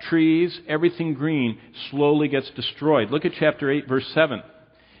 Grass, trees, everything green slowly gets destroyed. Look at chapter 8, verse 7.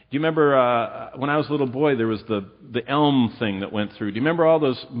 Do you remember when I was a little boy, there was the elm thing that went through? Do you remember all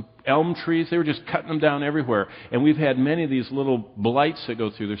those elm trees? They were just cutting them down everywhere. And we've had many of these little blights that go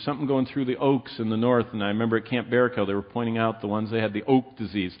through. There's something going through the oaks in the north. And I remember at Camp Barrico, they were pointing out the ones that had the oak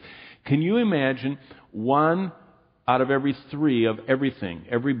disease. Can you imagine 1 out of every 3 of everything?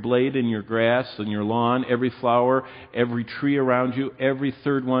 Every blade in your grass and your lawn, every flower, every tree around you, every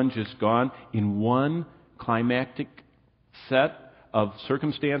third one just gone in one climactic set of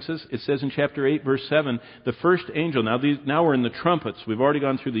circumstances. It says in chapter 8, verse 7, the first angel, now we're in the trumpets. We've already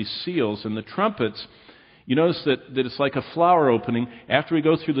gone through these seals, and the trumpets, you notice that it's like a flower opening. After we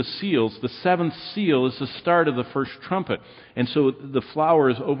go through the seals, the 7th seal is the start of the first trumpet. And so the flower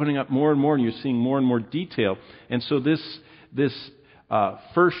is opening up more and more, and you're seeing more and more detail. And so this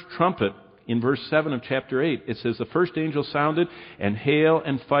first trumpet, in verse 7 of chapter 8, it says, the first angel sounded, and hail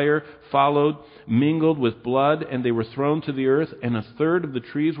and fire followed, mingled with blood, and they were thrown to the earth, and 1/3 of the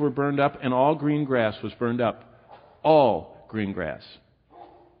trees were burned up, and all green grass was burned up. All green grass.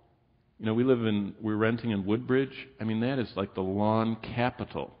 You know, we're renting in Woodbridge. I mean, that is like the lawn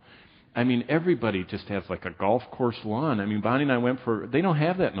capital. I mean, everybody just has like a golf course lawn. I mean, Bonnie and I they don't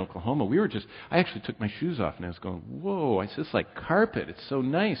have that in Oklahoma. I actually took my shoes off and I was going, whoa, it's just like carpet. It's so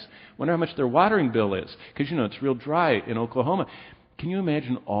nice. Wonder how much their watering bill is. Because, it's real dry in Oklahoma. Can you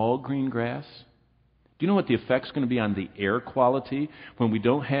imagine all green grass? Do you know what the effect's going to be on the air quality when we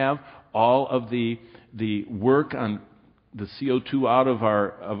don't have all of the work on the CO2 out of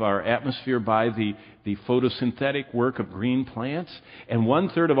our atmosphere by the photosynthetic work of green plants? And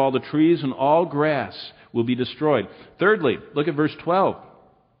 1/3 of all the trees and all grass will be destroyed. Thirdly, look at verse 12.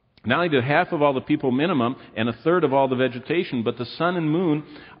 Not only do half of all the people minimum and 1/3 of all the vegetation, but the sun and moon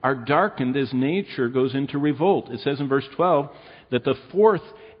are darkened as nature goes into revolt. It says in verse 12 that the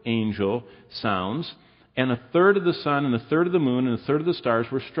 4th angel sounds, and 1/3 of the sun, and 1/3 of the moon, and 1/3 of the stars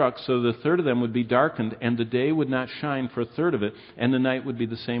were struck, so that 1/3 of them would be darkened, and the day would not shine for 1/3 of it, and the night would be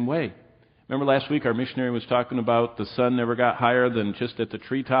the same way. Remember last week our missionary was talking about the sun never got higher than just at the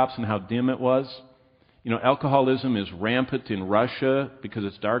treetops and how dim it was? Alcoholism is rampant in Russia because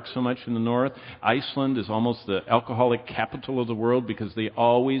it's dark so much in the north. Iceland is almost the alcoholic capital of the world because they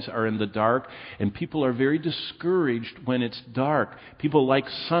always are in the dark, and people are very discouraged when it's dark. People like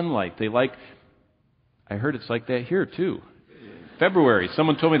sunlight. I heard it's like that here, too. February,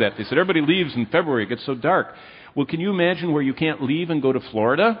 someone told me that. They said everybody leaves in February. It gets so dark. Well, can you imagine where you can't leave and go to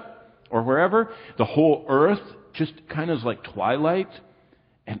Florida or wherever? The whole earth just kind of is like twilight.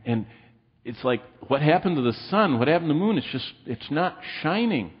 And it's like, what happened to the sun? What happened to the moon? It's not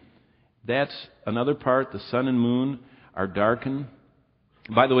shining. That's another part. The sun and moon are darkened.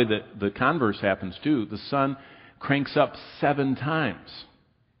 By the way, the converse happens, too. The sun cranks up 7 times.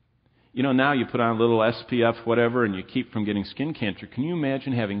 Now you put on a little SPF, whatever, and you keep from getting skin cancer. Can you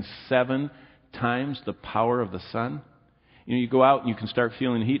imagine having 7 times the power of the sun? You go out and you can start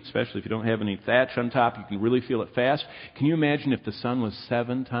feeling heat, especially if you don't have any thatch on top. You can really feel it fast. Can you imagine if the sun was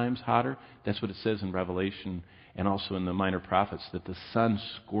 7 times hotter? That's what it says in Revelation and also in the Minor Prophets, that the sun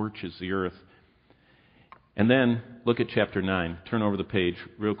scorches the earth. And then, look at chapter 9. Turn over the page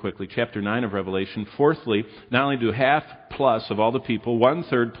real quickly. Chapter 9 of Revelation. Fourthly, not only do half plus of all the people,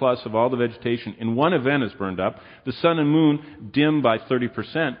 1/3 plus of all the vegetation in one event is burned up, the sun and moon dim by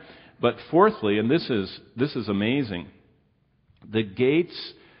 30%. But fourthly, and this is amazing, the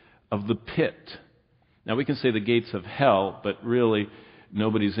gates of the pit. Now we can say the gates of hell, but really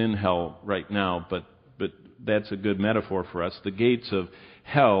nobody's in hell right now, but that's a good metaphor for us. The gates of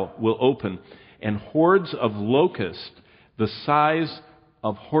hell will open, and hordes of locusts the size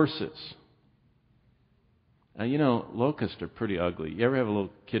of horses. Locusts are pretty ugly. You ever have a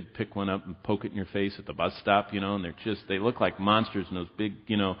little kid pick one up and poke it in your face at the bus stop, and they look like monsters, and those big,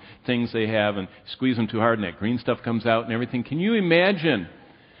 things they have, and squeeze them too hard and that green stuff comes out and everything. Can you imagine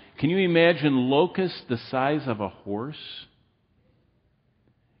locusts the size of a horse?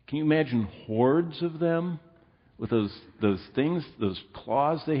 Can you imagine hordes of them with those things, those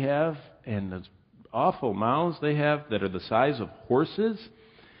claws they have, and those awful mouths they have that are the size of horses?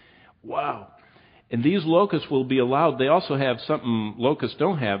 Wow. And these locusts will be allowed, they also have something locusts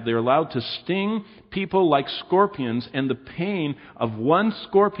don't have. They're allowed to sting people like scorpions, and the pain of one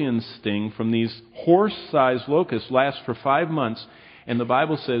scorpion sting from these horse-sized locusts lasts for 5 months. And the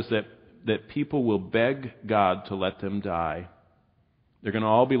Bible says that people will beg God to let them die. They're going to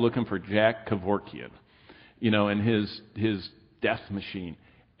all be looking for Jack Kevorkian, and his death machine.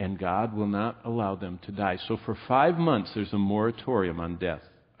 And God will not allow them to die. So for 5 months, there's a moratorium on death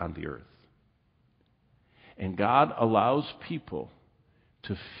on the earth. And God allows people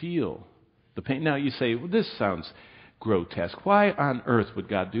to feel the pain. Now you say, well, this sounds grotesque. Why on earth would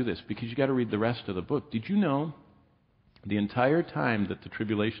God do this? Because you got to read the rest of the book. Did you know the entire time that the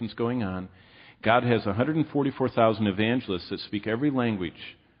tribulation's going on, God has 144,000 evangelists that speak every language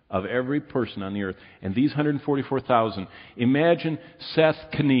of every person on the earth. And these 144,000, imagine Seth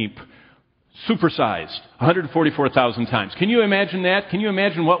Kniep supersized 144,000 times. Can you imagine that? Can you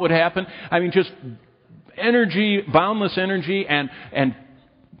imagine what would happen? I mean, just energy, boundless energy, and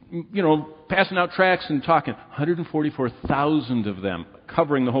passing out tracts and talking. 144,000 of them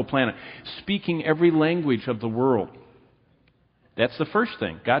covering the whole planet, speaking every language of the world. That's the first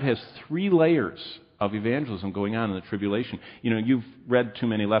thing. God has 3 layers of evangelism going on in the tribulation. You've read too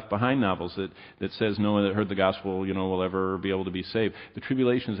many Left Behind novels that says no one that heard the gospel, will ever be able to be saved. The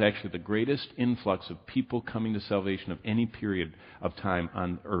tribulation is actually the greatest influx of people coming to salvation of any period of time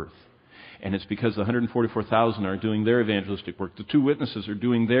on earth. And it's because the 144,000 are doing their evangelistic work. The 2 witnesses are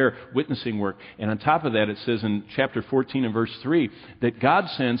doing their witnessing work. And on top of that, it says in chapter 14 and verse 3 that God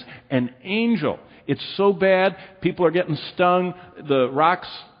sends an angel. It's so bad, people are getting stung. The rocks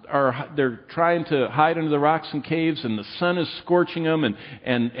they're trying to hide under the rocks and caves, and the sun is scorching them,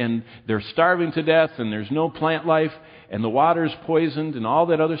 and they're starving to death, and there's no plant life, and the water is poisoned, and all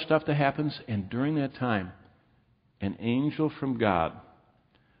that other stuff that happens. And during that time, an angel from God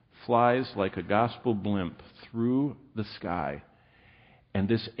flies like a gospel blimp through the sky. And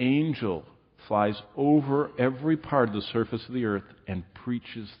this angel flies over every part of the surface of the earth and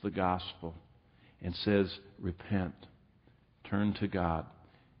preaches the gospel and says, repent, turn to God.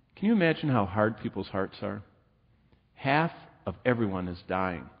 Can you imagine how hard people's hearts are? Half of everyone is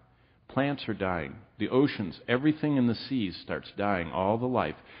dying. Plants are dying. The oceans, everything in the seas starts dying, all the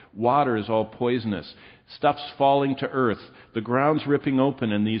life. Water is all poisonous. Stuff's falling to earth. The ground's ripping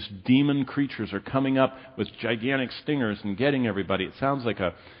open, and these demon creatures are coming up with gigantic stingers and getting everybody. It sounds like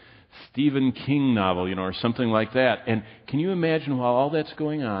a Stephen King novel, or something like that. And can you imagine while all that's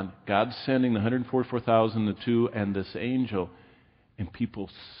going on, God's sending the 144,000, the 2, and this angel, and people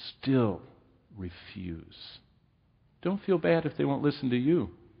still refuse. Don't feel bad if they won't listen to you.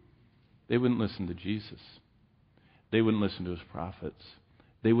 They wouldn't listen to Jesus. They wouldn't listen to his prophets.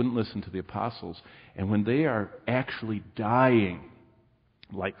 They wouldn't listen to the apostles. And when they are actually dying,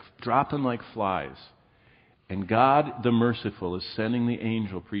 like dropping like flies, and God the merciful is sending the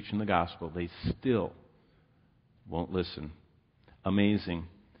angel preaching the gospel, they still won't listen. Amazing.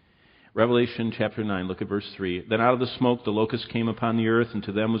 Revelation chapter 9, look at verse 3. Then out of the smoke the locusts came upon the earth, and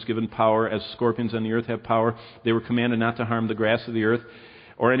to them was given power, as scorpions on the earth have power. They were commanded not to harm the grass of the earth,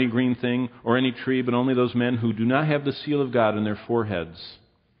 or any green thing, or any tree, but only those men who do not have the seal of God in their foreheads.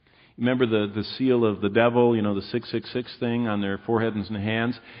 Remember the seal of the devil, the 666 thing on their foreheads and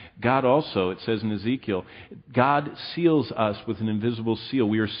hands? God also, it says in Ezekiel, God seals us with an invisible seal.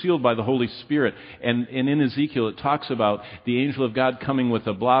 We are sealed by the Holy Spirit. And in Ezekiel it talks about the angel of God coming with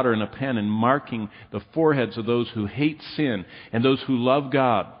a blotter and a pen and marking the foreheads of those who hate sin and those who love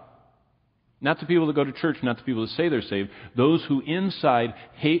God. Not the people that go to church, not the people that say they're saved. Those who inside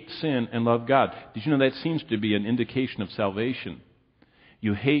hate sin and love God. Did you know that seems to be an indication of salvation?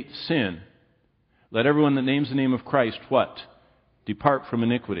 You hate sin. Let everyone that names the name of Christ, what? Depart from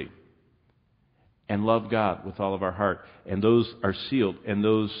iniquity. And love God with all of our heart. And those are sealed. And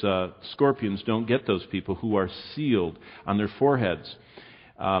those scorpions don't get those people who are sealed on their foreheads.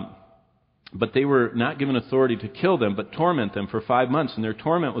 But they were not given authority to kill them, but torment them for 5 months. And their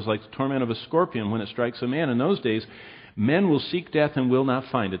torment was like the torment of a scorpion when it strikes a man. In those days, men will seek death and will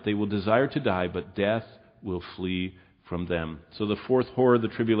not find it. They will desire to die, but death will flee from them. So the fourth horror of the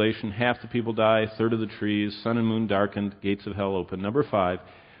tribulation, half the people die, a third of the trees, sun and moon darkened, gates of hell open. Number 5,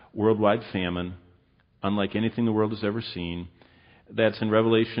 worldwide famine. unlike anything the world has ever seen. That's in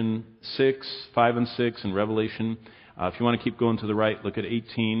Revelation 6, 5 and 6, and Revelation, if you want to keep going to the right, look at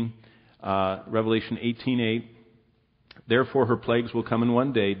 18, Revelation 18:8. Therefore her plagues will come in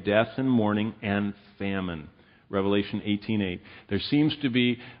one day, death and mourning and famine. Revelation 18:8. There seems to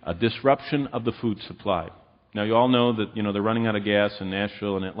be a disruption of the food supply. Now you all know that they're running out of gas in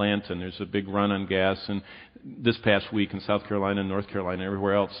Nashville and Atlanta, and there's a big run on gas. And this past week in South Carolina and North Carolina,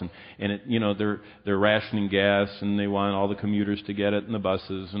 everywhere else, they're rationing gas, and they want all the commuters to get it, and the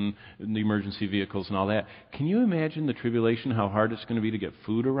buses and the emergency vehicles and all that. Can you imagine the tribulation? How hard it's going to be to get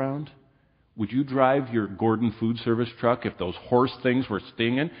food around? Would you drive your Gordon Food Service truck if those horse things were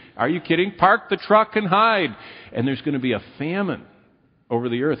stinging? Are you kidding? Park the truck and hide. And there's going to be a famine over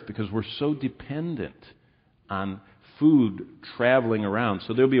the earth because we're so dependent on food traveling around.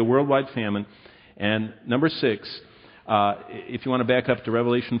 So there'll be a worldwide famine. And number 6, if you want to back up to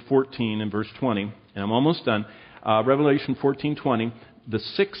Revelation 14 and verse 20, and I'm almost done. Revelation 14:20, the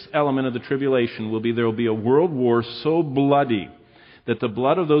 6th element of the tribulation will be there will be a world war so bloody that the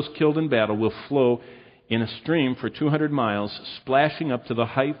blood of those killed in battle will flow in a stream for 200 miles, splashing up to the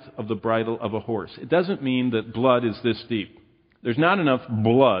height of the bridle of a horse. It doesn't mean that blood is this deep. There's not enough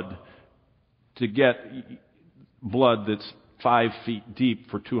blood to get blood that's 5 feet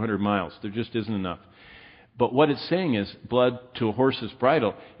deep for 200 miles. There just isn't enough. But what it's saying is blood to a horse's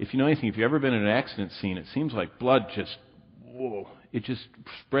bridle. If you know anything, if you've ever been in an accident scene, it seems like blood just, it just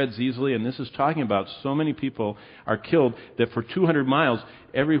spreads easily. And this is talking about so many people are killed that for 200 miles,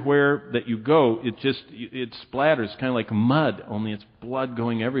 everywhere that you go, it splatters, kind of like mud, only it's blood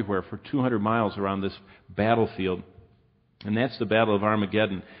going everywhere for 200 miles around this battlefield. And that's the Battle of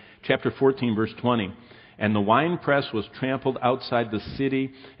Armageddon. Chapter 14, verse 20. And the winepress was trampled outside the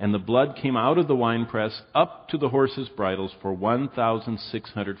city, and the blood came out of the winepress up to the horses' bridles for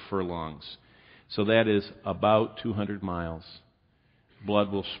 1,600 furlongs. So that is about 200 miles.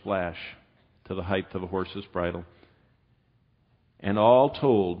 Blood will splash to the height of a horse's bridle. And all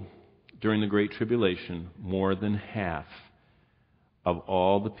told, during the Great Tribulation, more than half of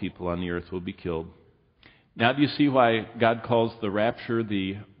all the people on the earth will be killed. Now do you see why God calls the rapture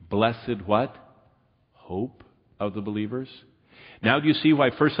the blessed what? Hope of the believers? Now do you see why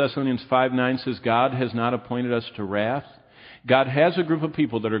 1 Thessalonians 5:9 says God has not appointed us to wrath? God has a group of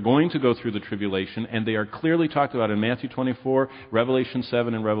people that are going to go through the tribulation, and they are clearly talked about in Matthew 24, Revelation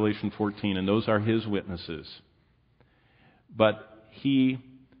 7, and Revelation 14, and those are His witnesses. But He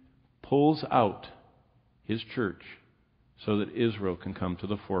pulls out His church so that Israel can come to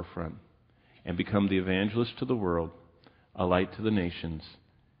the forefront and become the evangelist to the world, a light to the nations,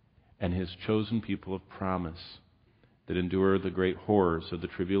 and His chosen people of promise that endure the great horrors of the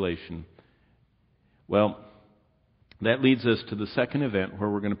tribulation. Well, that leads us to the second event where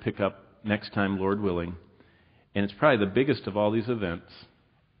we're going to pick up next time, Lord willing. And it's probably the biggest of all these events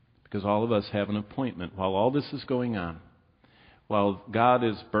because all of us have an appointment while all this is going on. While God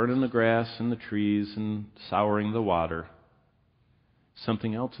is burning the grass and the trees and souring the water,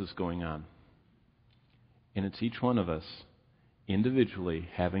 something else is going on. And it's each one of us individually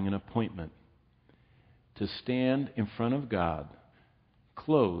having an appointment to stand in front of God,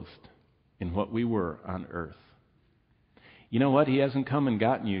 clothed in what we were on earth. You know what? He hasn't come and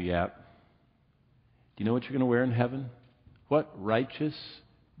gotten you yet. Do you know what you're going to wear in heaven? What righteous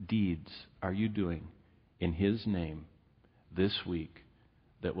deeds are you doing in His name this week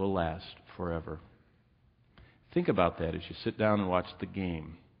that will last forever? Think about that as you sit down and watch the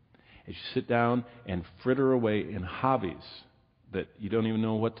game. As you sit down and fritter away in hobbies that you don't even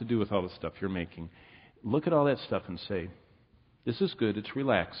know what to do with all the stuff you're making. Look at all that stuff and say, this is good, it's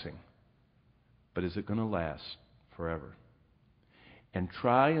relaxing, but is it going to last forever? And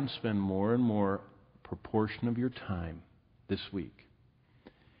try and spend more and more proportion of your time this week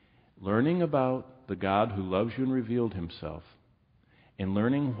learning about the God who loves you and revealed Himself, and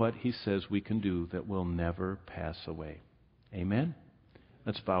learning what He says we can do that will never pass away. Amen?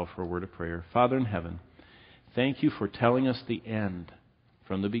 Let's bow for a word of prayer. Father in heaven, thank You for telling us the end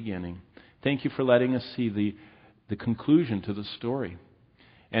from the beginning. Thank You for letting us see the conclusion to the story.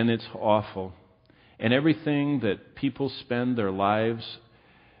 And it's awful. And everything that people spend their lives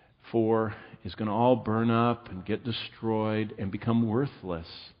for is going to all burn up and get destroyed and become worthless.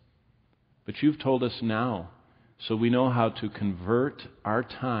 But You've told us now, so we know how to convert our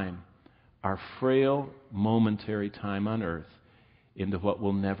time, our frail, momentary time on earth, into what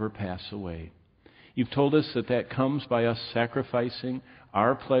will never pass away. You've told us that comes by us sacrificing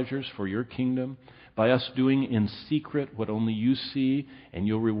our pleasures for Your kingdom, by us doing in secret what only You see and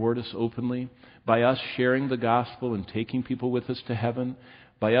You'll reward us openly, by us sharing the gospel and taking people with us to heaven,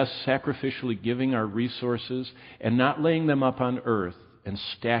 by us sacrificially giving our resources and not laying them up on earth and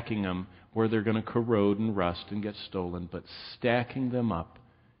stacking them where they're going to corrode and rust and get stolen, but stacking them up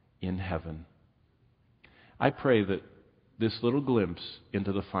in heaven. I pray that this little glimpse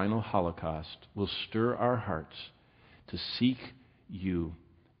into the final Holocaust will stir our hearts to seek you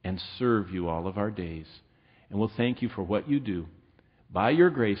and serve you all of our days. And we'll thank you for what you do. By your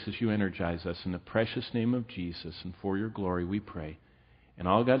grace as you energize us, in the precious name of Jesus and for your glory we pray. And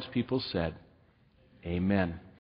all God's people said, Amen.